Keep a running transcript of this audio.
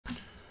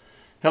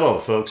Hello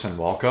folks and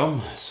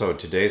welcome. So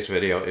today's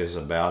video is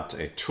about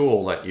a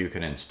tool that you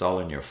can install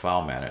in your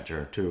file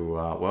manager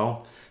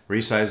to,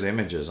 resize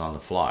images on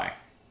the fly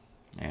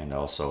and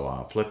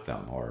also flip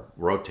them or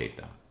rotate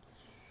them.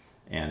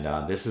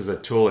 And this is a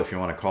tool, if you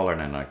want to call it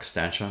an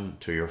extension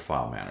to your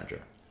file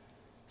manager.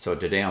 So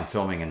today I'm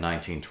filming in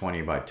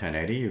 1920 by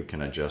 1080. You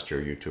can adjust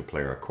your YouTube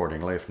player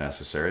accordingly if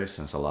necessary,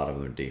 since a lot of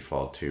them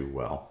default to,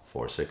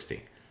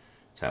 460.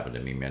 It's happened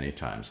to me many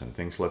times, and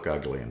things look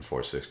ugly in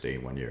 460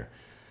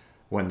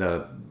 when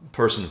the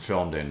person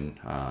filmed in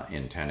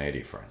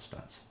 1080, for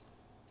instance.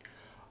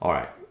 All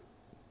right,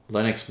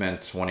 Linux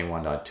Mint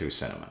 21.2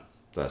 Cinnamon.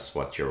 That's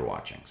what you're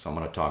watching. So I'm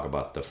going to talk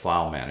about the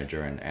file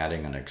manager and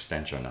adding an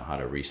extension on how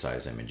to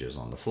resize images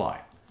on the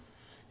fly.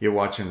 You're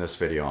watching this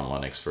video on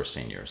Linux for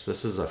Seniors.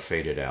 This is a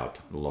faded out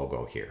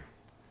logo here.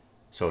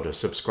 So to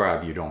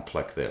subscribe, you don't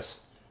click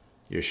this.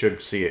 You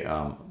should see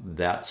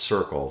that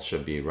circle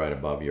should be right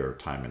above your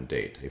time and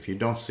date. If you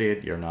don't see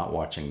it, you're not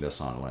watching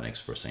this on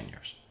Linux for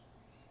Seniors.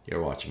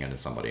 You're watching it in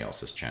somebody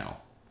else's channel.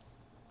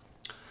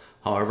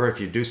 However, if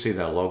you do see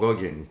that logo,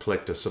 you can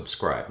click to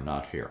subscribe,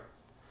 not here.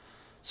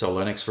 So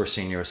Linux for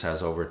Seniors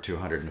has over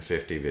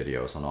 250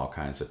 videos on all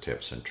kinds of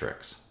tips and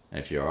tricks. And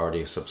if you're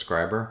already a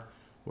subscriber,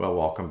 well,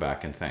 welcome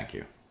back and thank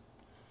you.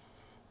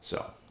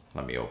 So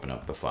let me open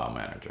up the file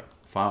manager.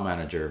 File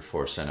manager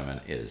for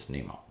Cinnamon is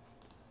Nemo.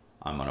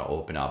 I'm going to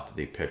open up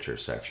the picture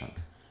section.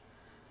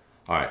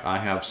 All right, I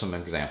have some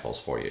examples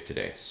for you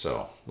today.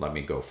 So let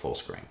me go full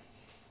screen.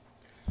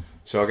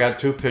 So I got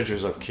two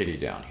pictures of Kitty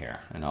down here,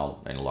 and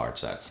I'll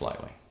enlarge that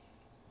slightly.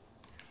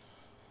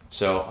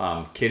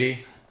 So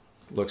Kitty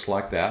looks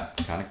like that,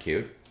 kind of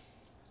cute.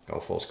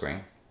 Go full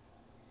screen.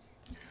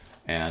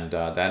 And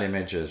that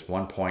image is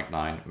 1.9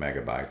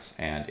 megabytes,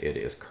 and it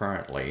is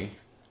currently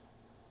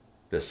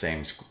the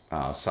same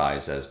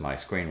size as my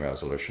screen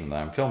resolution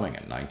that I'm filming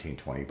at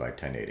 1920 by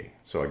 1080.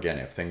 So again,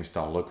 if things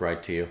don't look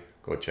right to you,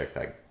 go check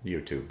that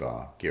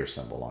YouTube gear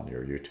symbol on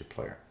your YouTube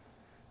player.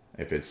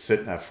 If it's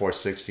sitting at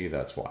 460,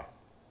 that's why.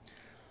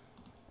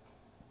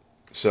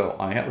 So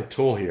I have a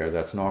tool here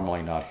that's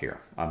normally not here.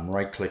 I'm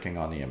right-clicking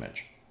on the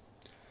image.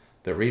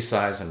 The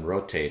Resize and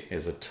Rotate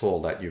is a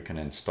tool that you can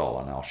install,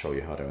 and I'll show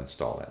you how to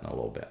install it in a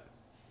little bit.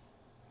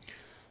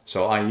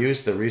 So I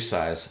use the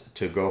Resize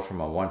to go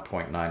from a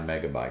 1.9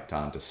 megabyte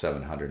down to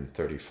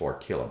 734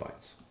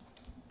 kilobytes.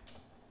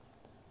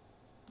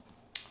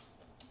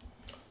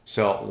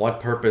 So what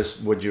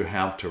purpose would you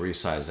have to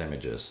resize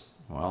images?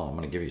 Well, I'm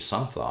going to give you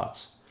some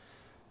thoughts.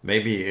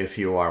 Maybe if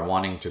you are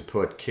wanting to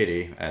put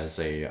Kitty as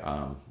a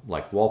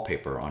like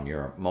wallpaper on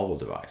your mobile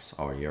device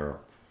or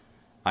your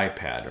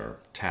iPad or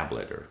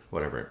tablet or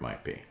whatever it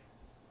might be.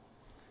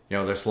 You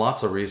know, there's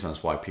lots of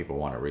reasons why people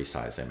want to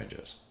resize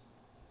images.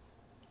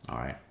 All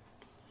right.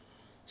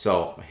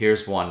 So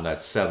here's one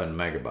that's 7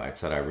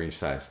 megabytes that I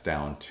resized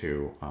down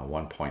to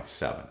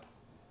 1.7.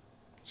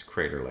 It's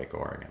Crater Lake,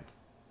 Oregon.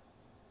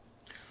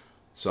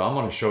 So I'm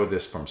going to show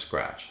this from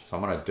scratch. So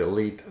I'm going to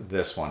delete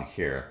this one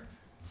here.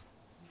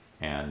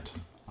 And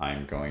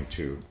I'm going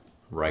to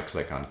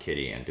right-click on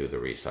Kitty and do the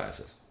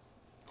resizes.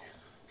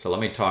 So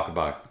let me talk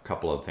about a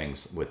couple of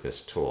things with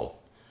this tool.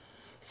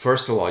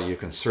 First of all, you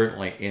can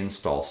certainly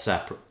install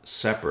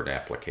separate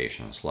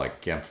applications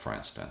like GIMP, for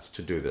instance,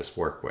 to do this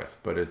work with.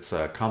 But it's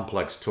a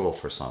complex tool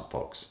for some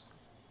folks.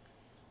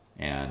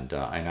 And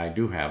I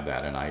do have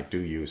that, and I do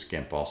use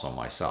GIMP also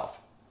myself.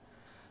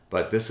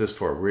 But this is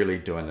for really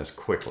doing this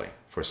quickly,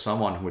 for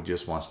someone who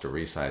just wants to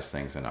resize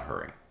things in a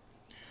hurry.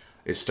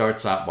 It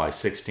starts out by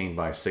 16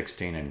 by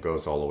 16 and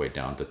goes all the way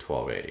down to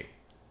 1280.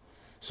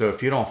 So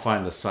if you don't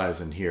find the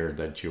size in here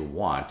that you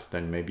want,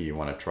 then maybe you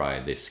want to try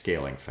the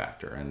scaling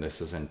factor, and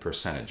this is in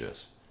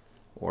percentages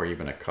or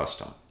even a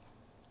custom.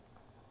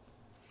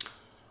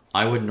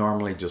 I would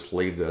normally just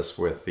leave this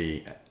with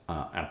the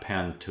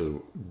append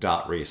to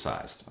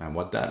 .resized, and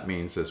what that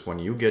means is when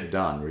you get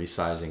done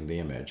resizing the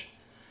image,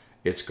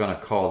 it's going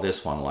to call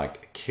this one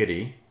like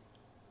kitty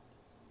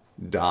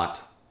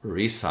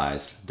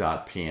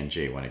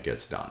 .resized.png when it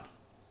gets done,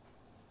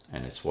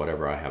 and it's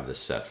whatever I have this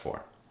set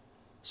for.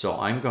 So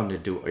I'm going to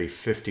do a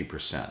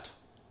 50%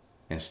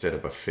 instead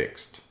of a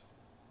fixed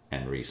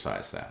and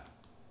resize that.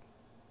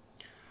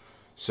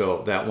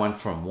 So that went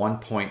from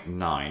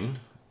 1.9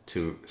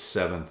 to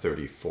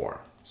 734.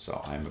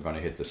 So I'm going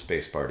to hit the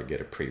space bar to get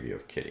a preview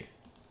of Kitty.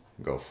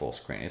 Go full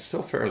screen. It's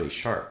still fairly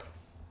sharp,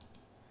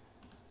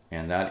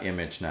 and that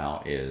image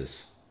now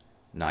is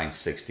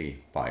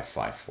 960 by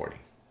 540.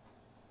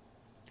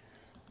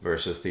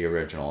 Versus the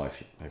original,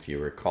 if you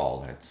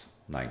recall, that's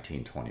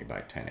 1920 by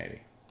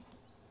 1080.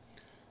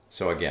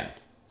 So again,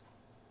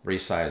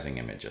 resizing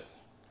images.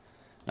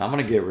 Now I'm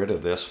going to get rid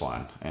of this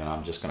one, and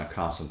I'm just going to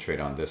concentrate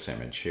on this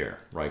image here.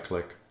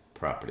 Right-click,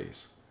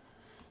 Properties.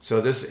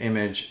 So this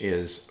image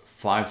is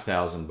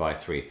 5,000 by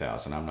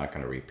 3,000. I'm not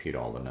going to repeat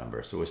all the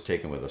numbers. It was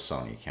taken with a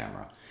Sony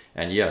camera.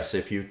 And yes,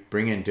 if you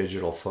bring in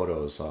digital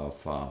photos of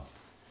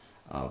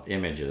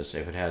images,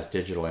 if it has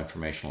digital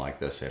information like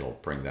this, it'll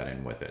bring that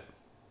in with it.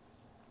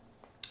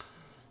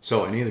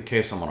 So in either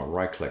case, I'm going to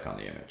right-click on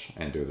the image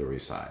and do the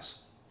resize.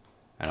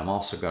 And I'm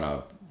also going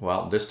to,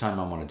 well, this time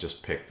I'm going to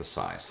just pick the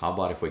size. How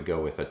about if we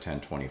go with a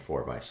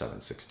 1024 by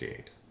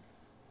 768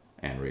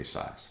 and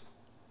resize?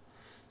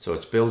 So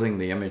it's building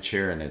the image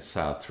here, and it's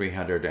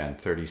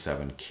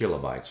 337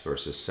 kilobytes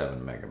versus 7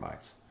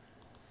 megabytes.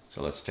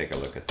 So let's take a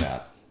look at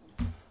that.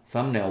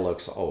 Thumbnail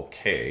looks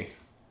okay,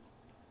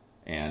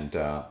 and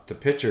the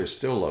picture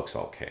still looks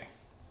okay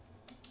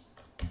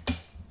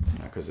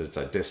because it's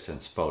a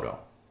distance photo.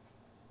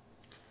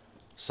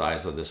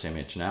 Size of this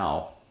image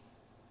now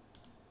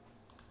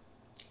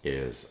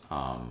is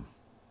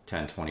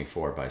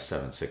 1024 by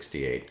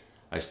 768.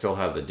 I still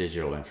have the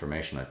digital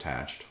information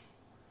attached,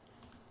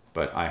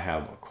 but I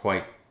have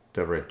quite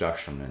the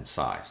reduction in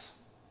size.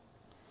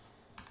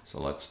 So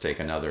let's take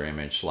another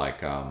image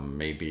like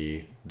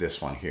maybe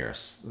this one here.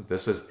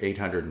 This is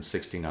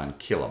 869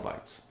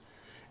 kilobytes.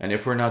 And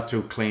if we're not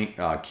too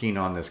keen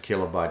on this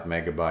kilobyte,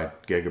 megabyte,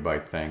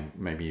 gigabyte thing,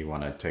 maybe you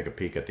want to take a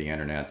peek at the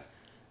internet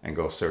and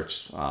go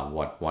search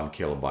what 1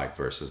 kilobyte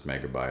versus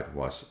megabyte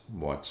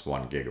what's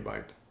 1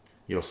 gigabyte.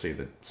 You'll see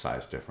the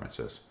size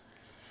differences.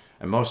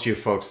 And most of you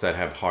folks that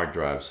have hard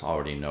drives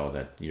already know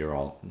that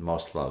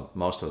most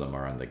of them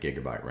are in the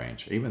gigabyte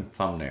range. Even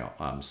thumb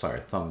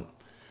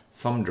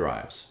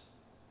drives,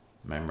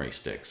 memory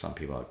sticks, some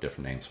people have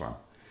different names for them,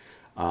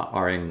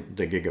 are in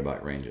the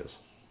gigabyte ranges.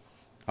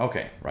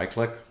 Okay, right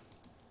click,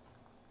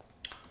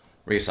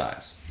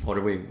 resize. What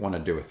do we want to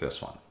do with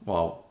this one?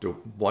 Well,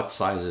 what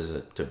size is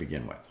it to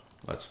begin with?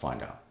 Let's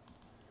find out.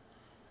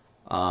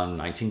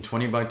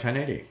 1920 by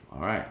 1080.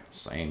 All right,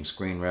 same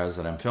screen res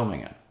that I'm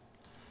filming in.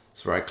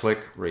 So right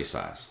click,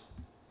 resize.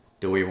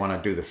 Do we want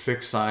to do the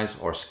fixed size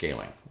or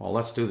scaling? Well,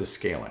 let's do the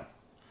scaling.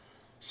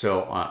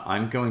 So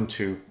I'm going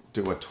to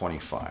do a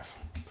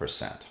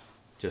 25%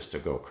 just to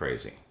go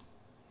crazy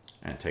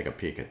and take a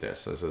peek at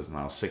this. This is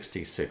now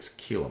 66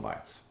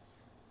 kilobytes.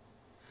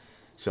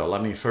 So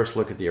let me first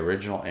look at the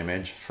original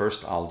image.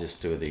 First, I'll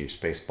just do the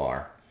space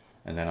bar,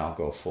 and then I'll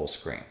go full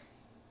screen.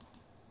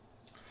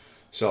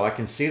 So I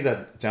can see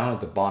that down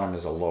at the bottom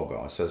is a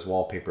logo. It says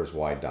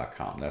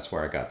wallpaperswide.com. That's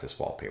where I got this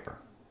wallpaper.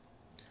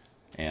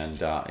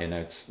 And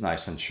it's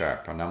nice and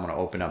sharp. And I'm going to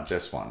open up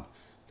this one.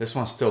 This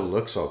one still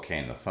looks okay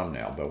in the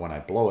thumbnail, but when I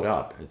blow it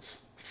up,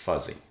 it's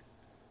fuzzy.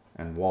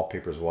 And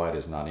Wallpapers Wide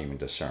is not even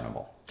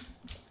discernible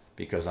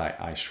because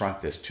I shrunk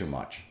this too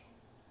much.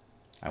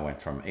 I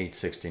went from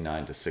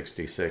 869 to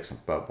 66,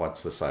 but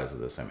what's the size of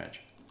this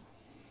image?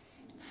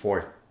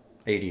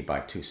 480 by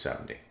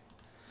 270.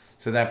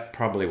 So that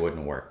probably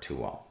wouldn't work too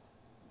well.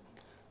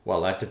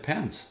 Well, that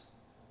depends.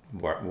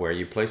 Where are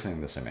you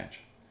placing this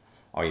image?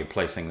 Are you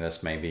placing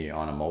this maybe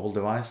on a mobile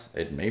device?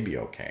 It may be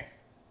okay.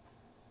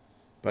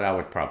 But I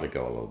would probably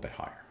go a little bit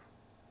higher.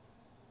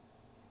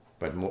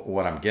 But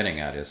what I'm getting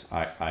at is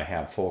I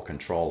have full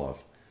control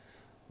of,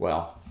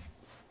 well,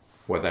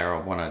 whether I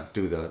want to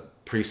do the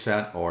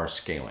preset or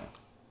scaling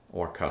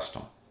or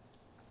custom.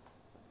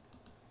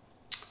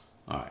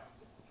 All right.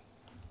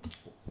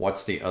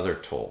 What's the other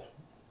tool?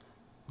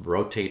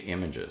 Rotate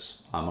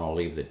images. I'm going to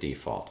leave the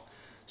default.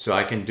 So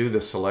I can do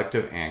the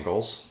selective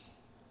angles,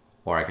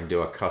 or I can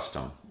do a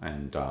custom,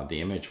 and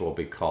the image will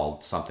be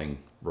called something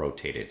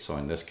rotated. So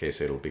in this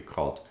case, it'll be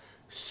called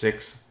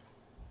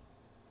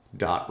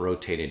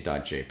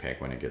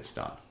 6.rotated.jpg when it gets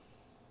done.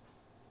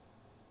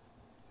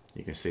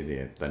 You can see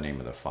the name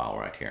of the file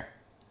right here.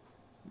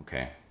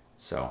 Okay,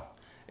 so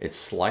it's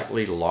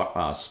slightly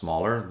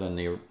smaller than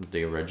the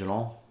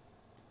original,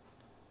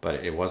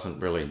 but it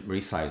wasn't really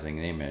resizing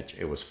the image,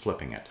 it was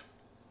flipping it.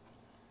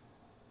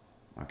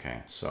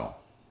 Okay, so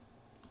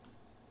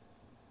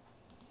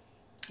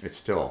it's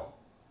still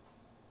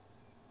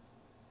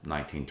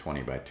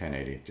 1920 by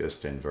 1080,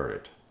 just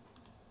inverted.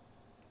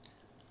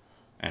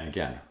 And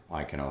again,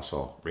 I can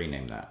also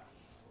rename that.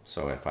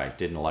 So if I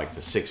didn't like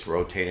the 6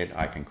 rotated,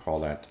 I can call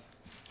that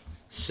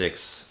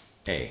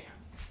 6a.jpg.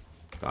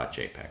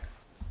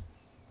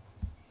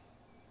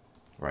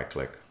 Right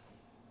click,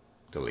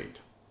 delete.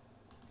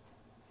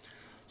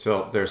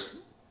 So there's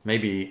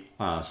maybe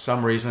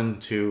some reason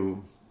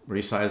to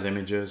resize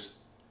images,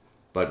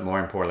 but more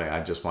importantly,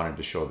 I just wanted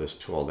to show this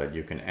tool that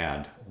you can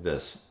add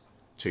this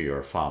to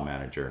your file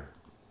manager,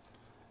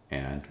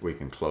 and we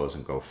can close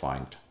and go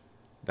find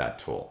that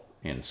tool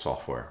in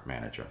Software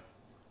Manager.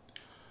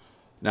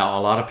 Now,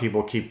 a lot of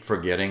people keep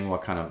forgetting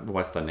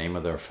what the name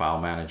of their file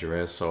manager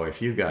is. So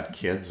if you got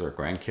kids or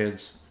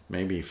grandkids,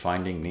 maybe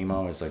Finding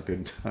Nemo is a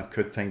good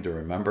thing to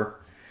remember.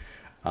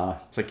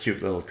 It's a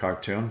cute little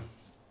cartoon,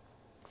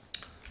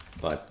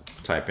 but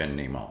type in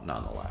Nemo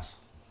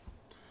nonetheless.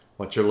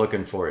 What you're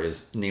looking for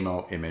is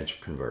Nemo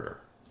Image Converter.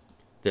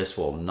 This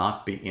will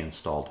not be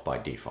installed by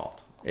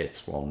default.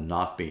 It will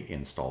not be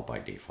installed by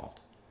default.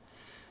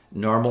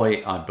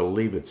 Normally, I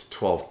believe it's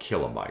 12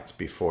 kilobytes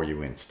before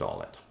you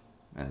install it,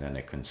 and then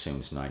it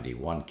consumes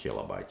 91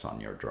 kilobytes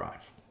on your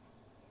drive.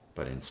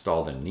 But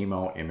install the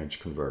Nemo Image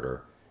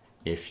Converter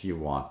if you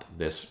want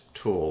this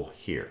tool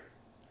here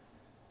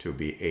to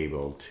be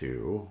able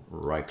to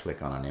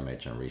right-click on an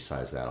image and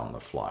resize that on the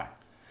fly.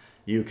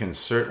 You can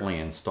certainly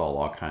install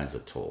all kinds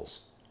of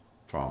tools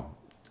from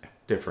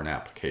different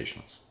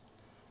applications,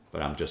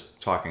 But I'm just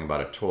talking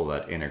about a tool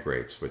that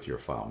integrates with your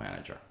file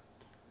manager.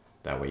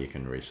 That way you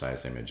can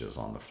resize images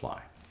on the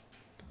fly.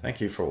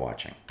 Thank you for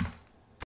watching.